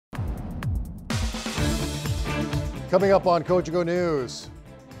Coming up on Cogeco News,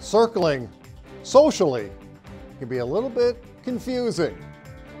 circling socially can be a little bit confusing.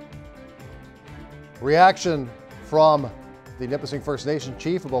 Reaction from the Nipissing First Nation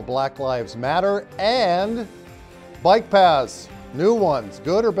chief about Black Lives Matter, and bike paths, new ones,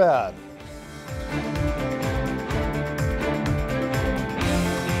 good or bad.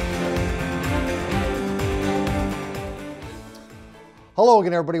 Hello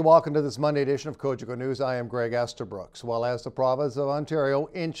again, everybody. Welcome to this Monday edition of Cogeco News. I am Greg Estabrooks. Well, as the province of Ontario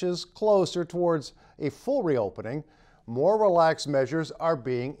inches closer towards a full reopening, more relaxed measures are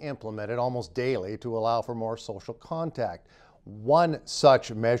being implemented almost daily to allow for more social contact. One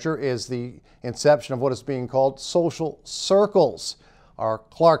such measure is the inception of what is being called social circles. Our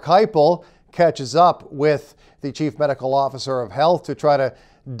Clark Heipel catches up with the Chief Medical Officer of Health to try to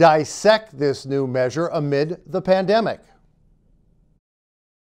dissect this new measure amid the pandemic.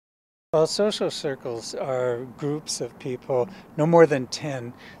 Well, social circles are groups of people, no more than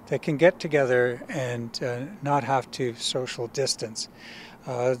 10, that can get together and not have to social distance.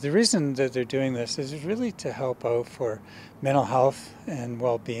 The reason that they're doing this is really to help out for mental health and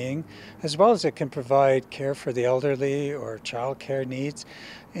well-being, as well as it can provide care for the elderly or child care needs.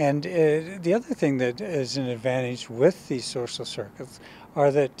 And the other thing that is an advantage with these social circles are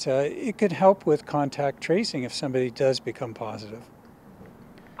that it could help with contact tracing if somebody does become positive.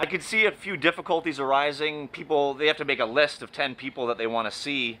 I could see a few difficulties arising. People, they have to make a list of 10 people that they want to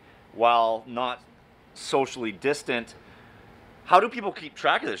see while not socially distant. How do people keep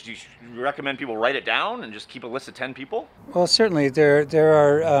track of this? Do you recommend people write it down and just keep a list of 10 people? Well, certainly there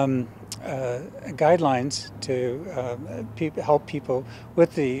are guidelines to help people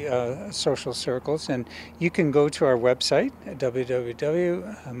with the social circles, and you can go to our website at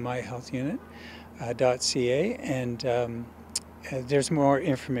www.myhealthunit.ca and there's more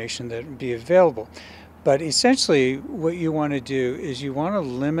information that will be available. But essentially what you want to do is you want to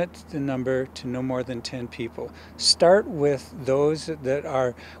limit the number to no more than 10 people. Start with those that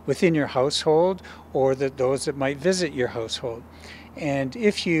are within your household or those that might visit your household. And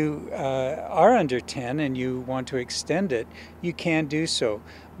if you are under 10 and you want to extend it, you can do so.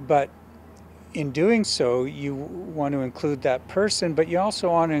 But in doing so, you want to include that person, but you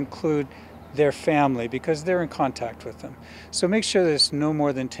also want to include their family because they're in contact with them. So make sure there's no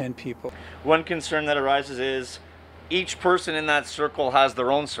more than 10 people. One concern that arises is each person in that circle has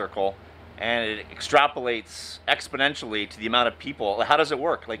their own circle, and it extrapolates exponentially to the amount of people. How does it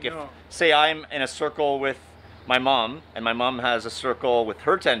work? Like if, say I'm in a circle with my mom, and my mom has a circle with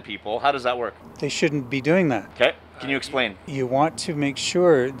her 10 people, how does that work? They shouldn't be doing that. Okay, can you explain? You want to make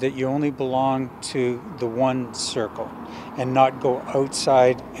sure that you only belong to the one circle and not go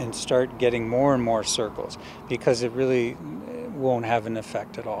outside and start getting more and more circles, because it really won't have an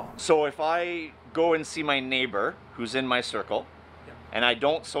effect at all. So if I go and see my neighbor who's in my circle, and I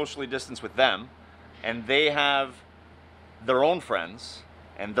don't socially distance with them, and they have their own friends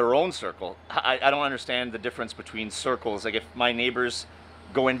and their own circle, I don't understand the difference between circles. Like if my neighbors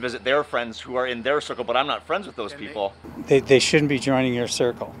go and visit their friends who are in their circle, but I'm not friends with those people. They shouldn't be joining your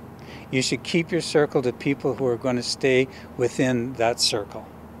circle. You should keep your circle to people who are going to stay within that circle.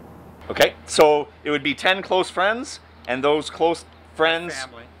 Okay, so it would be 10 close friends, and those close friends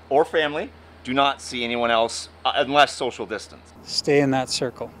or family do not see anyone else unless social distance. Stay in that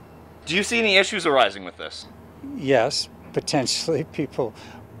circle. Do you see any issues arising with this? Yes, potentially people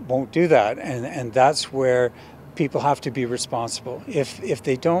won't do that, and that's where people have to be responsible. If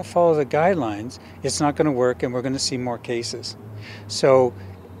they don't follow the guidelines, it's not going to work, and we're going to see more cases. So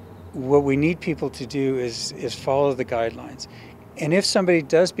what we need people to do is follow the guidelines. And if somebody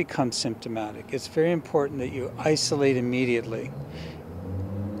does become symptomatic, it's very important that you isolate immediately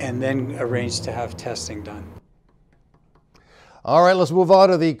and then arrange to have testing done. All right, let's move on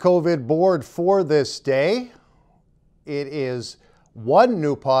to the COVID board for this day. It is one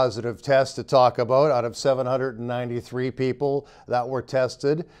new positive test to talk about out of 793 people that were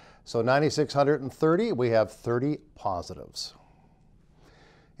tested. So 9,630, we have 30 positives.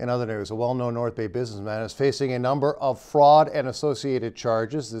 In other news, a well-known North Bay businessman is facing a number of fraud and associated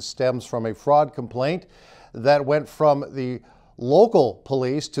charges. This stems from a fraud complaint that went from the local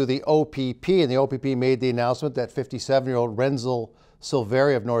police to the OPP, and the OPP made the announcement that 57-year-old Renzel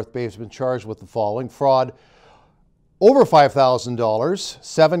Silveri of North Bay has been charged with the following: fraud over $5,000,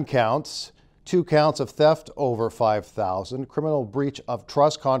 7 counts, 2 counts of theft over $5,000, criminal breach of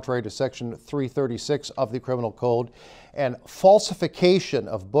trust contrary to Section 336 of the Criminal Code, and falsification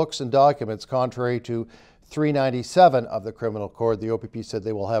of books and documents contrary to 397 of the Criminal Code. The OPP said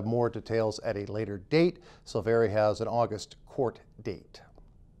they will have more details at a later date. Silveri has an August court date.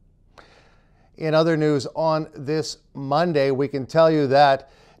 In other news on this Monday, we can tell you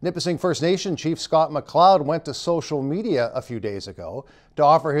that Nipissing First Nation Chief Scott McLeod went to social media a few days ago to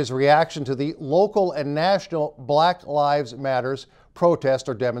offer his reaction to the local and national Black Lives Matters protest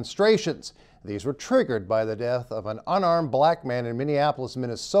or demonstrations. These were triggered by the death of an unarmed black man in Minneapolis,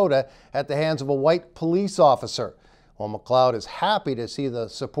 Minnesota at the hands of a white police officer. While McLeod is happy to see the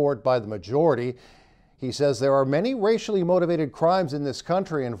support by the majority, he says there are many racially motivated crimes in this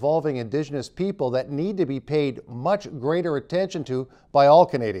country involving Indigenous people that need to be paid much greater attention to by all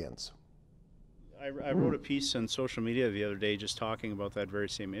Canadians. I wrote a piece on social media the other day just talking about that very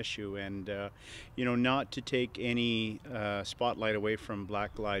same issue, and you know, not to take any spotlight away from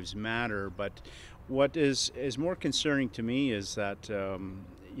Black Lives Matter, but what is more concerning to me is that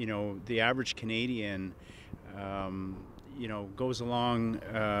you know, the average Canadian you know, goes along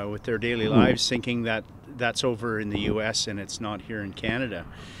with their daily lives thinking that that's over in the US and it's not here in Canada.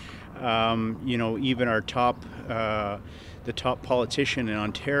 You know, even our the top politician in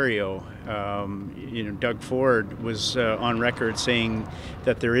Ontario, you know, Doug Ford, was on record saying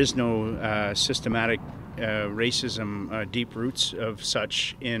that there is no systematic racism, deep roots of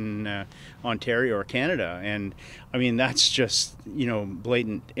such in Ontario or Canada. And I mean, that's just, you know,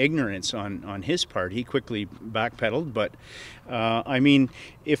 blatant ignorance on his part. He quickly backpedaled, but I mean,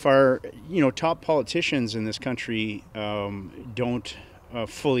 if our, you know, top politicians in this country don't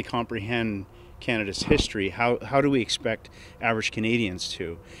fully comprehend Canada's history, how do we expect average Canadians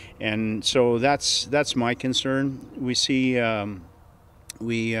to? And so that's my concern. We see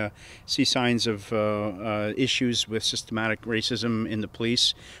signs of issues with systematic racism in the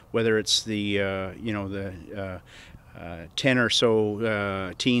police, whether it's the you know, the 10 or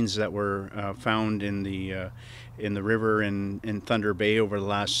so teens that were found in the river in Thunder Bay over the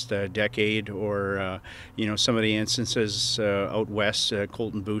last decade, or you know, some of the instances out west,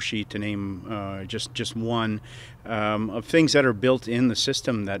 Colton Boushie, to name just one, of things that are built in the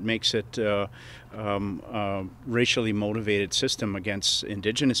system that makes it racially motivated system against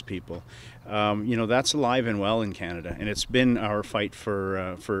Indigenous people. You know, that's alive and well in Canada, and it's been our fight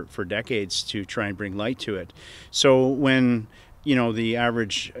for decades to try and bring light to it. So when, you know, the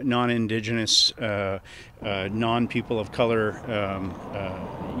average non-Indigenous, non-people of color,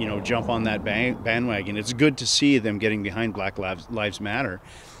 you know, jump on that bandwagon, it's good to see them getting behind Black Lives Matter.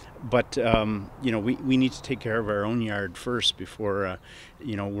 But, you know, we need to take care of our own yard first before,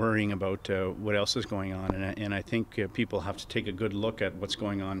 you know, worrying about what else is going on. And I think people have to take a good look at what's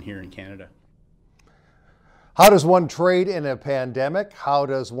going on here in Canada. How does one trade in a pandemic? How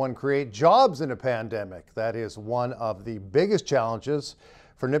does one create jobs in a pandemic? That is one of the biggest challenges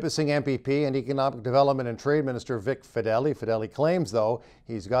for Nipissing MPP and Economic Development and Trade Minister Vic Fedeli. Fedeli claims, though,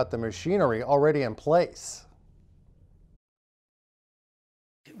 he's got the machinery already in place.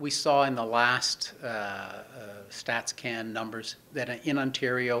 We saw in the last StatsCan numbers that in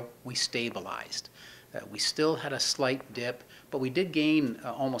Ontario we stabilized. We still had a slight dip, but we did gain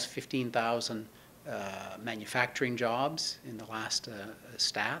almost 15,000 manufacturing jobs in the last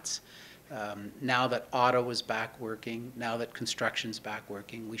stats. Now that auto is back working, now that construction's back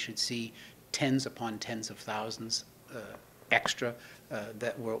working, we should see tens upon tens of thousands extra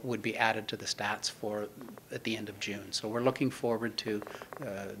that would be added to the stats for at the end of June. So we're looking forward to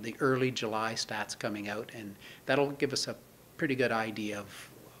the early July stats coming out, and that'll give us a pretty good idea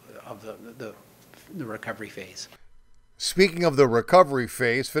of the recovery phase. Speaking of the recovery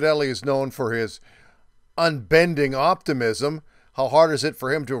phase, Fedeli is known for his unbending optimism. How hard is it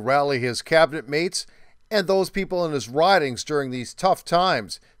for him to rally his cabinet mates and those people in his ridings during these tough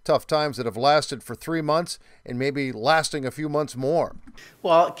times that have lasted for 3 months and maybe lasting a few months more?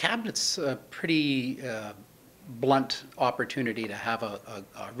 Well, cabinet's a pretty blunt opportunity to have a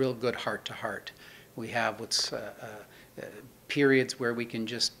real good heart-to-heart. We have what's periods where we can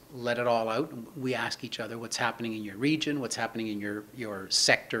just let it all out. We ask each other what's happening in your region, what's happening in your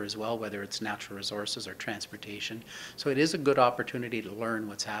sector as well, whether it's natural resources or transportation. So it is a good opportunity to learn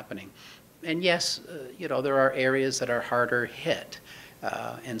what's happening. And yes, you know, there are areas that are harder hit.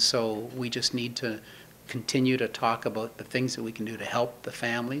 And so we just need to continue to talk about the things that we can do to help the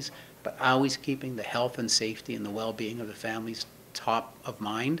families, but always keeping the health and safety and the well-being of the families top of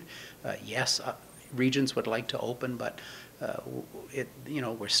mind. Yes, regions would like to open, but you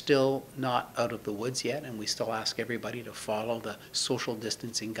know, we're still not out of the woods yet, and we still ask everybody to follow the social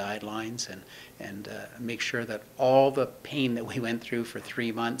distancing guidelines and make sure that all the pain that we went through for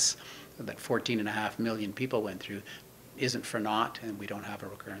 3 months, that 14.5 million people went through, isn't for naught, and we don't have a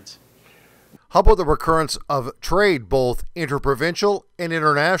recurrence. How about the recurrence of trade, both interprovincial and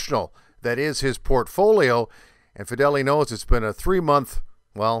international? That is his portfolio, and Fedeli knows it's been a 3-month,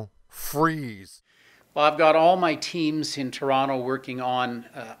 well, freeze. Well, I've got all my teams in Toronto working on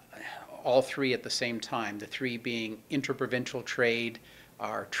all three at the same time, the three being interprovincial trade,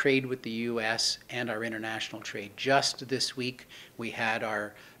 our trade with the U.S., and our international trade. Just this week, we had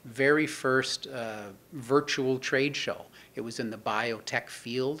our very first virtual trade show. It was in the biotech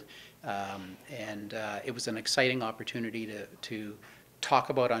field, and it was an exciting opportunity to talk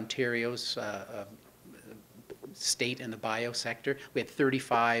about Ontario's state in the bio sector. We had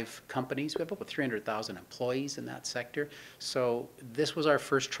 35 companies. We have about 300,000 employees in that sector. So this was our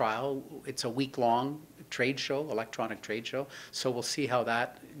first trial. It's a week-long trade show, electronic trade show. So we'll see how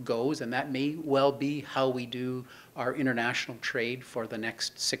that goes, and that may well be how we do our international trade for the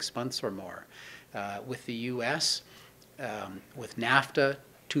next 6 months or more. With the U.S., with NAFTA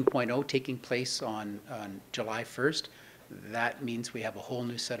 2.0 taking place on July 1st, that means we have a whole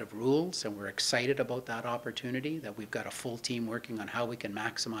new set of rules, and we're excited about that opportunity, that we've got a full team working on how we can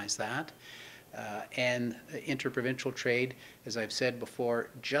maximize that. And interprovincial trade, as I've said before,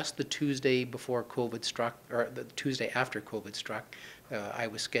 just the Tuesday before COVID struck, or the Tuesday after COVID struck, I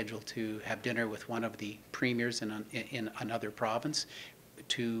was scheduled to have dinner with one of the premiers in another province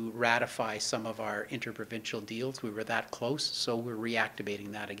to ratify some of our interprovincial deals. We were that close, so we're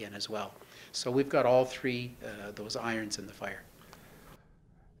reactivating that again as well. So we've got all three those irons in the fire.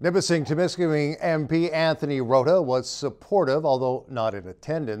 Nipissing-Temiskaming MP Anthony Rota was supportive, although not in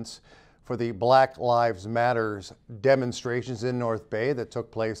attendance, for the Black Lives Matter demonstrations in North Bay that took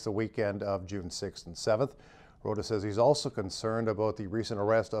place the weekend of June 6th and 7th. Rota says he's also concerned about the recent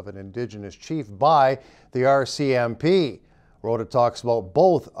arrest of an Indigenous chief by the RCMP. Rota talks about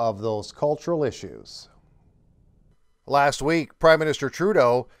both of those cultural issues. Last week, Prime Minister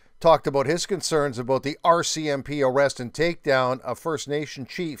Trudeau talked about his concerns about the RCMP arrest and takedown of First Nation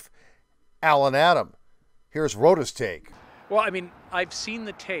chief Alan Adam. Here's Rota's take. Well, I mean, I've seen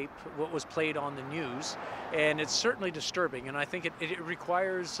the tape, what was played on the news, and it's certainly disturbing, and I think it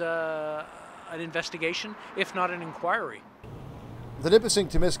requires an investigation, if not an inquiry. The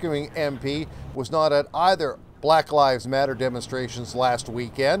Nipissing-Temiskaming MP was not at either Black Lives Matter demonstrations last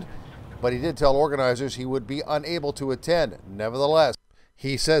weekend, but he did tell organizers he would be unable to attend. Nevertheless,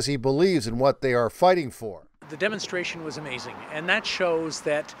 he says he believes in what they are fighting for. The demonstration was amazing, and that shows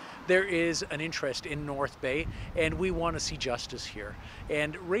that there is an interest in North Bay, and we want to see justice here.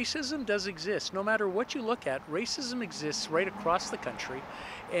 And racism does exist. No matter what you look at, racism exists right across the country,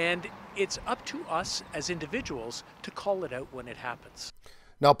 and it's up to us as individuals to call it out when it happens.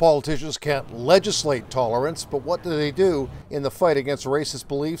 Now, politicians can't legislate tolerance, but what do they do in the fight against racist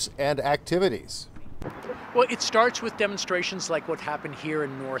beliefs and activities? Well, it starts with demonstrations like what happened here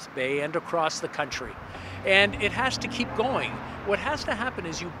in North Bay and across the country. And it has to keep going. What has to happen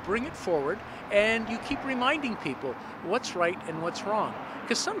is you bring it forward and you keep reminding people what's right and what's wrong.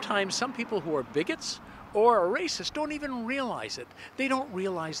 Because sometimes some people who are bigots or are racist don't even realize it. They don't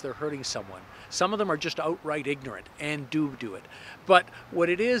realize they're hurting someone. Some of them are just outright ignorant and do it. But what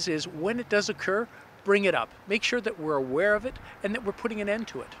it is when it does occur, bring it up. Make sure that we're aware of it and that we're putting an end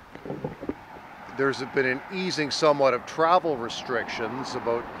to it. There's been an easing somewhat of travel restrictions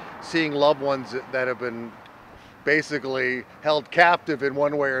about seeing loved ones that have been basically held captive in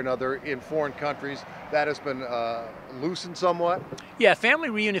one way or another in foreign countries. That has been loosened somewhat. Yeah, family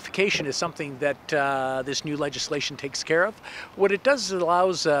reunification is something that this new legislation takes care of. What it does is it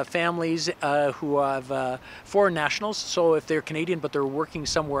allows families who have foreign nationals, so if they're Canadian but they're working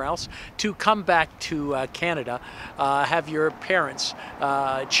somewhere else, to come back to Canada, have your parents,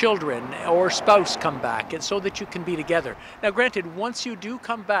 children or spouse come back, and so that you can be together. Now granted, once you do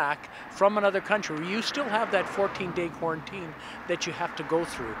come back from another country, you still have that 14-day quarantine that you have to go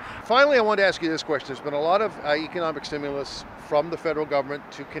through. Finally, I want to ask you this question. There's been a lot of economic stimulus from the federal government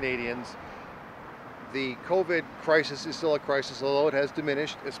to Canadians. The COVID crisis is still a crisis, although it has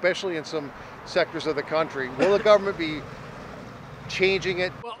diminished, especially in some sectors of the country. Will the government be changing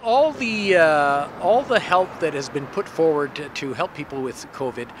it? Well, all the help that has been put forward to help people with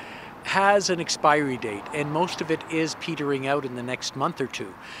COVID has an expiry date, and most of it is petering out in the next month or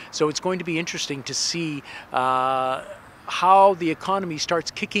two. So it's going to be interesting to see how the economy starts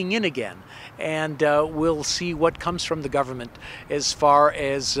kicking in again, and we'll see what comes from the government as far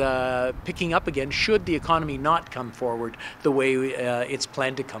as picking up again should the economy not come forward the way it's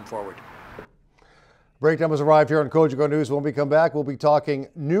planned to come forward. Breakdown has arrived here on Cogeco News. When we come back, we'll be talking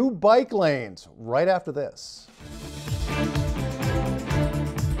new bike lanes right after this.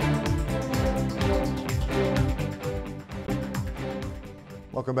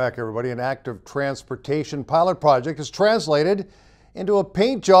 Welcome back, everybody. An active transportation pilot project is translated into a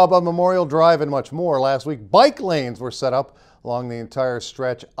paint job on Memorial Drive and much more. Last week, bike lanes were set up along the entire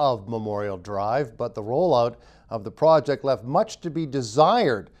stretch of Memorial Drive, but the rollout of the project left much to be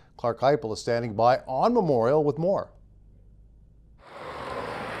desired. Clark Heipel is standing by on Memorial with more.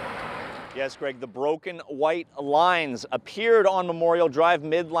 Yes, Greg, the broken white lines appeared on Memorial Drive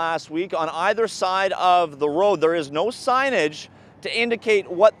mid last week on either side of the road. There is no signage to indicate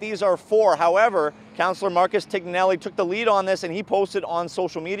what these are for. However, Councillor Marcus Tignelli took the lead on this, and he posted on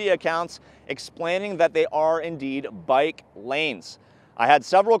social media accounts explaining that they are indeed bike lanes. I had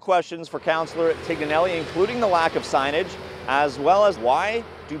several questions for Councillor Tignelli, including the lack of signage, as well as why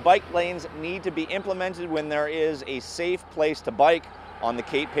do bike lanes need to be implemented when there is a safe place to bike on the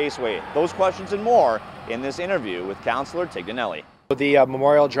Cape Paceway. Those questions and more in this interview with Councillor Tignelli. The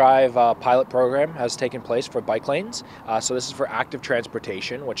Memorial Drive pilot program has taken place for bike lanes. So this is for active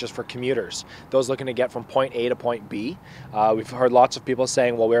transportation, which is for commuters, those looking to get from point A to point B. We've heard lots of people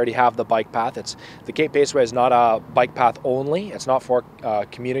saying, well, we already have the bike path. The Cape Paceway is not a bike path only. It's not for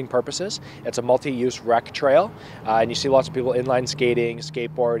commuting purposes. It's a multi-use rec trail. And you see lots of people inline skating,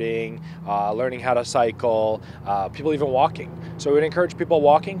 skateboarding, learning how to cycle, people even walking. So we would encourage people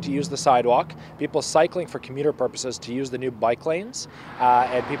walking to use the sidewalk, people cycling for commuter purposes to use the new bike lanes,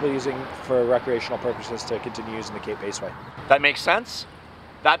 and people using for recreational purposes to continue using the Cape Paceway. That makes sense.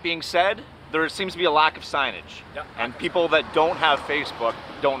 That being said, there seems to be a lack of signage. Yep. And people that don't have Facebook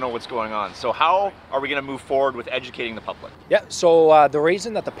don't know what's going on. So how are we going to move forward with educating the public? Yeah, so the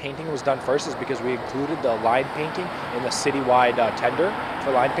reason that the painting was done first is because we included the line painting in the citywide tender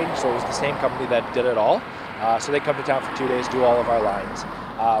for line painting, so it was the same company that did it all. So they come to town for 2 days, do all of our lines.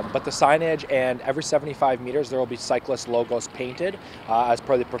 But the signage, and every 75 meters there will be cyclist logos painted as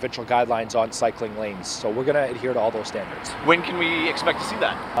per the provincial guidelines on cycling lanes. So we're going to adhere to all those standards. When can we expect to see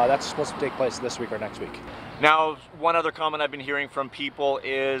that? That's supposed to take place this week or next week. Now, one other comment I've been hearing from people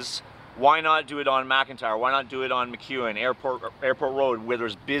is, why not do it on McIntyre? Why not do it on McEwen, Airport Road, where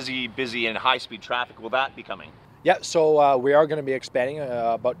there's busy and high-speed traffic? Will that be coming? Yeah, so we are going to be expanding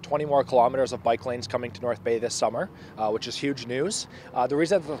about 20 more kilometers of bike lanes coming to North Bay this summer, which is huge news. The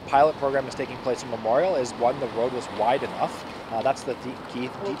reason that the pilot program is taking place in Memorial is, one, the road was wide enough. That's the key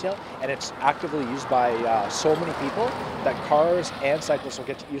detail, and it's actively used by so many people that cars and cyclists will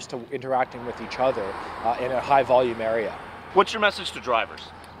get used to interacting with each other in a high volume area. What's your message to drivers?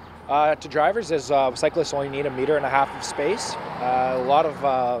 To drivers is cyclists only need 1.5 meters of space. A lot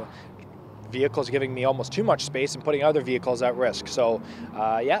of vehicles giving me almost too much space and putting other vehicles at risk. So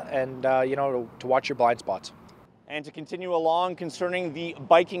yeah, and you know, to watch your blind spots. And to continue along concerning the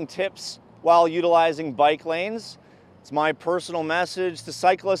biking tips while utilizing bike lanes, it's my personal message to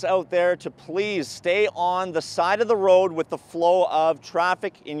cyclists out there to please stay on the side of the road with the flow of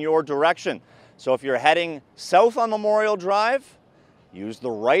traffic in your direction. So if you're heading south on Memorial Drive, use the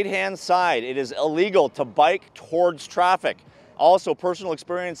right-hand side. It is illegal to bike towards traffic. Also, personal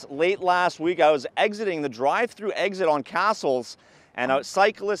experience, late last week, I was exiting the drive-through exit on Castles, and a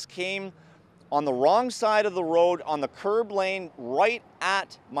cyclist came on the wrong side of the road on the curb lane right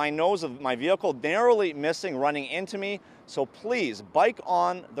at my nose of my vehicle, narrowly missing running into me. So please bike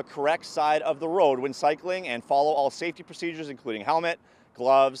on the correct side of the road when cycling and follow all safety procedures, including helmet,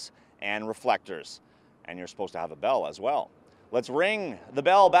 gloves, and reflectors. And you're supposed to have a bell as well. Let's ring the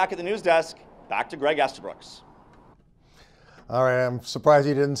bell back at the news desk. Back to Greg Estabrooks. All right, I'm surprised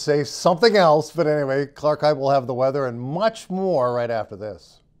you didn't say something else, but anyway, Clark Heipel will have the weather and much more right after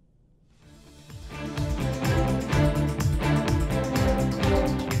this.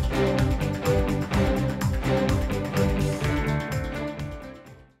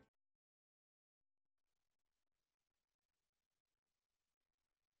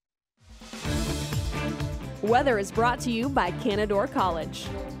 Weather is brought to you by Canadore College.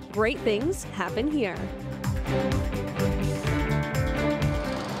 Great things happen here.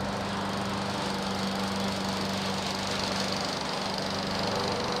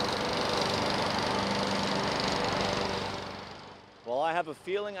 Well, I have a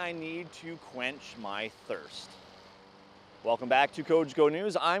feeling I need to quench my thirst. Welcome back to Cogeco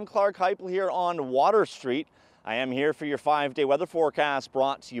News. I'm Clark Heipel here on Water Street. I am here for your 5-day weather forecast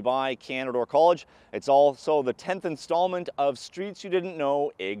brought to you by Canadore College. It's also the 10th installment of Streets You Didn't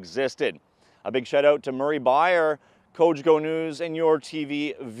Know Existed. A big shout out to Murray Byer, Cogeco News and your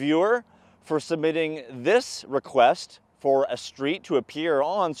TV viewer, for submitting this request for a street to appear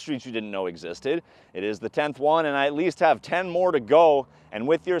on Streets You Didn't Know Existed. It is the 10th one, and I at least have 10 more to go. And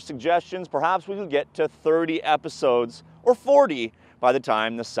with your suggestions, perhaps we could get to 30 episodes or 40 by the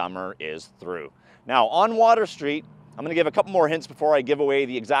time the summer is through. Now, on Water Street, I'm going to give a couple more hints before I give away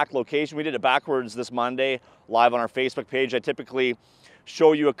the exact location. We did it backwards this Monday, live on our Facebook page. I typically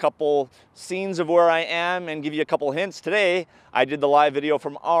show you a couple scenes of where I am and give you a couple hints. Today, I did the live video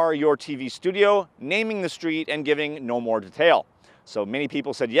from our Your TV studio, naming the street and giving no more detail. So many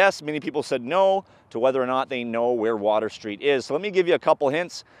people said yes, many people said no to whether or not they know where Water Street is. So let me give you a couple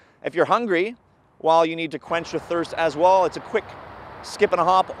hints. If you're hungry, while you need to quench your thirst as well, it's a quick skip and a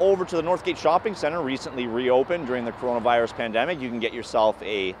hop over to the Northgate Shopping Center, recently reopened during the coronavirus pandemic. You can get yourself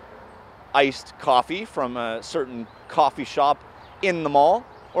a iced coffee from a certain coffee shop in the mall,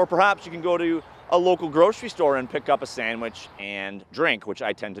 or perhaps you can go to a local grocery store and pick up a sandwich and drink, which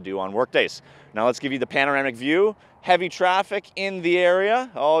I tend to do on work days. Now let's give you the panoramic view. Heavy traffic in the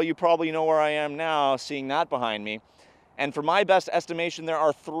area. Oh, you probably know where I am now, seeing that behind me. And for my best estimation, there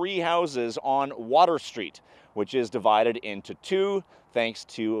are 3 houses on Water Street, which is divided into 2 thanks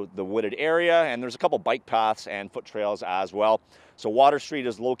to the wooded area, and there's a couple bike paths and foot trails as well. So Water Street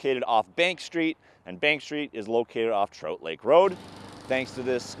is located off Bank Street, and Bank Street is located off Trout Lake Road. Thanks to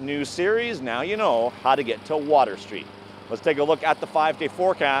this new series, now you know how to get to Water Street. Let's take a look at the 5-day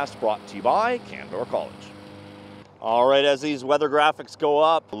forecast brought to you by Canadore College. All right, as these weather graphics go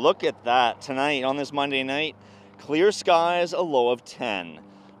up, look at that. Tonight, on this Monday night, clear skies, a low of 10.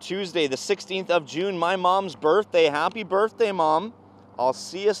 Tuesday, the 16th of June, my mom's birthday. Happy birthday, Mom. I'll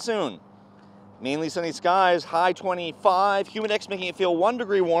see you soon. Mainly sunny skies, high 25. Humidex making it feel 1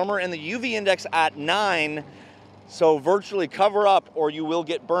 degree warmer, and the UV index at 9. So virtually cover up or you will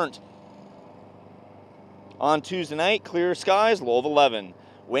get burnt. On Tuesday night, clear skies, low of 11.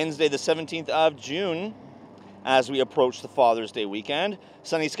 Wednesday, the 17th of June, as we approach the Father's Day weekend.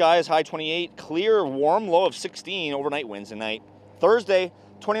 Sunny skies, high 28. Clear, warm, low of 16. Overnight Wednesday night. Thursday,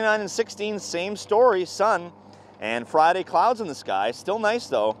 29 and 16, same story, sun. And Friday, clouds in the sky. Still nice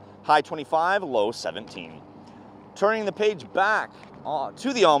though. High 25, low 17. Turning the page back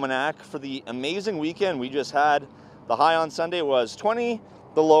to the almanac for the amazing weekend we just had. The high on Sunday was 20,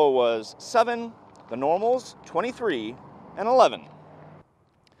 the low was 7, the normals 23 and 11.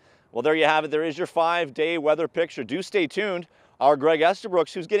 Well, there you have it. There is your 5-day weather picture. Do stay tuned. Our Greg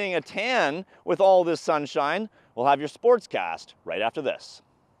Esterbrooks, who's getting a tan with all this sunshine, will have your sportscast right after this.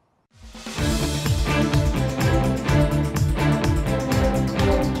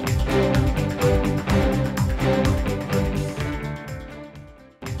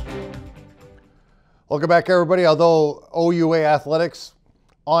 Welcome back, everybody. Although OUA athletics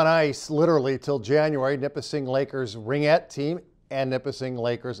on ice literally till January, Nipissing Lakers ringette team and Nipissing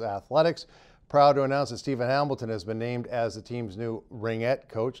Lakers athletics proud to announce that Stephen Hamilton has been named as the team's new ringette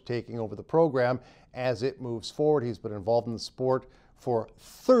coach, taking over the program as it moves forward. He's been involved in the sport for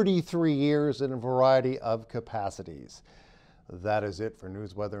 33 years in a variety of capacities. That is it for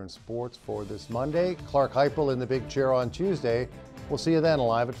news, weather, and sports for this Monday. Clark Heipel in the big chair on Tuesday. We'll see you then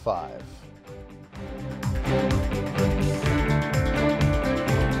live at 5.